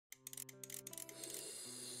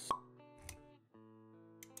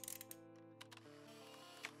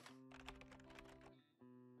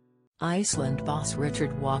Iceland boss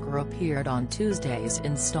Richard Walker appeared on Tuesday's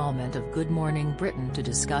installment of Good Morning Britain to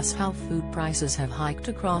discuss how food prices have hiked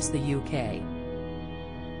across the UK.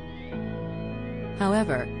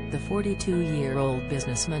 However, the 42-year-old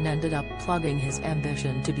businessman ended up plugging his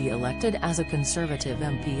ambition to be elected as a Conservative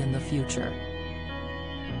MP in the future.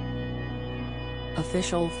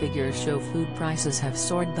 Official figures show food prices have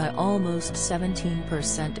soared by almost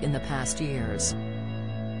 17% in the past years.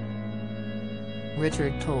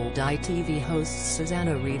 Richard told ITV hosts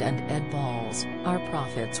Susanna Reid and Ed Balls, "Our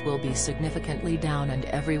profits will be significantly down and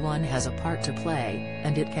everyone has a part to play,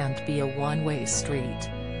 and it can't be a one-way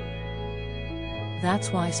street.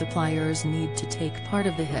 That's why suppliers need to take part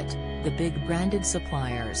of the hit, the big branded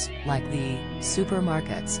suppliers, like the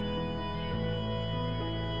supermarkets.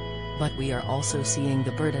 But we are also seeing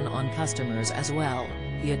the burden on customers as well,"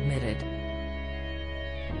 he admitted.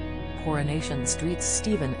 Coronation Street's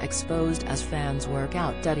Stephen exposed as fans work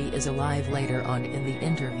out Daddy is alive. Later on in the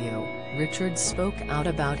interview, Richard spoke out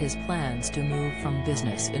about his plans to move from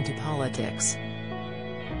business into politics.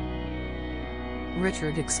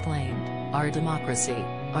 Richard explained, "Our democracy,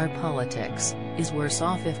 our politics, is worse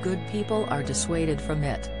off if good people are dissuaded from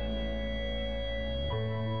it.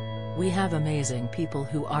 We have amazing people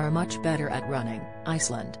who are much better at running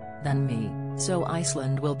Iceland than me, so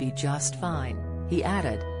Iceland will be just fine," he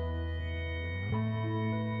added.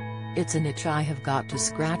 "It's an itch I have got to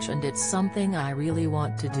scratch and it's something I really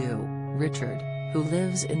want to do," Richard, who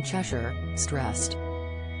lives in Cheshire, stressed.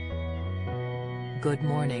 Good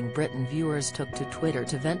Morning Britain viewers took to Twitter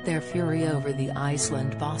to vent their fury over the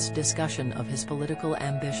Iceland boss' discussion of his political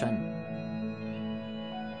ambition.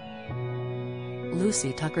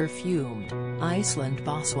 Lucy Tucker fumed, "Iceland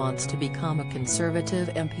boss wants to become a Conservative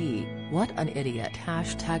MP, what an idiot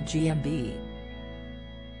 #GMB.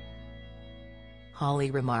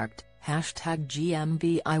 Holly remarked,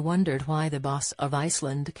 #GMB I wondered why the boss of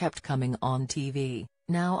Iceland kept coming on TV,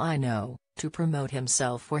 now I know, to promote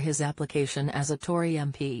himself for his application as a Tory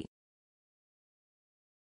MP.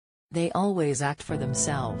 They always act for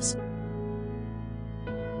themselves.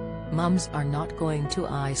 Mums are not going to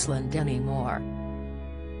Iceland anymore."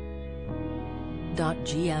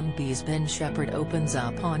 GMB's Ben Shepherd opens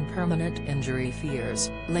up on permanent injury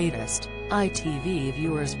fears. Latest, ITV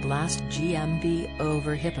viewers blast GMB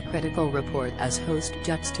over hypocritical report as host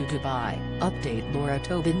jets to Dubai. Update: Laura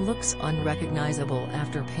Tobin looks unrecognizable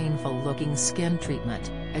after painful-looking skin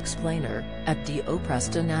treatment. Explainer, @Do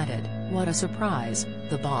Preston added, "What a surprise,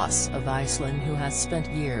 the boss of Iceland who has spent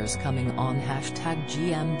years coming on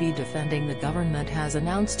 #GMB defending the government has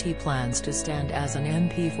announced he plans to stand as an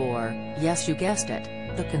MP for, yes you guessed it,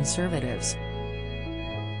 the Conservatives."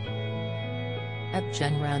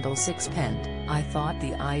 Jen Randall 6 penned, "I thought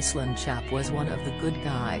the Iceland chap was one of the good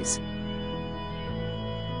guys.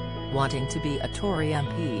 Wanting to be a Tory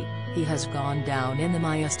MP, he has gone down in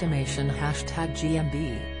my estimation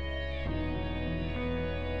 #GMB.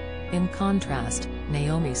 In contrast,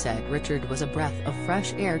 Naomi said Richard was a breath of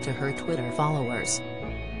fresh air to her Twitter followers.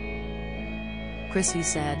 Chrissy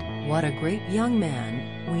said, "What a great young man,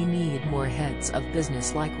 we need more heads of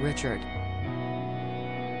business like Richard.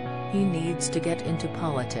 He needs to get into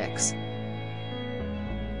politics."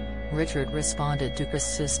 Richard responded to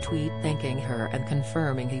Chris's tweet thanking her and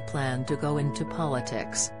confirming he planned to go into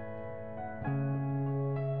politics.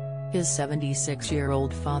 His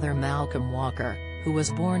 76-year-old father Malcolm Walker, who was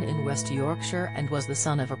born in West Yorkshire and was the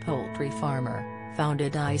son of a poultry farmer,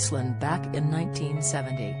 founded Iceland back in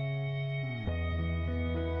 1970.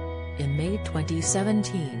 In May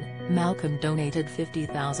 2017, Malcolm donated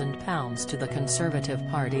 £50,000 to the Conservative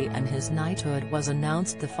Party and his knighthood was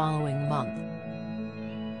announced the following month.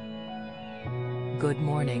 Good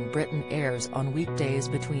Morning Britain airs on weekdays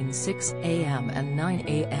between 6 a.m. and 9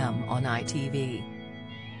 a.m. on ITV.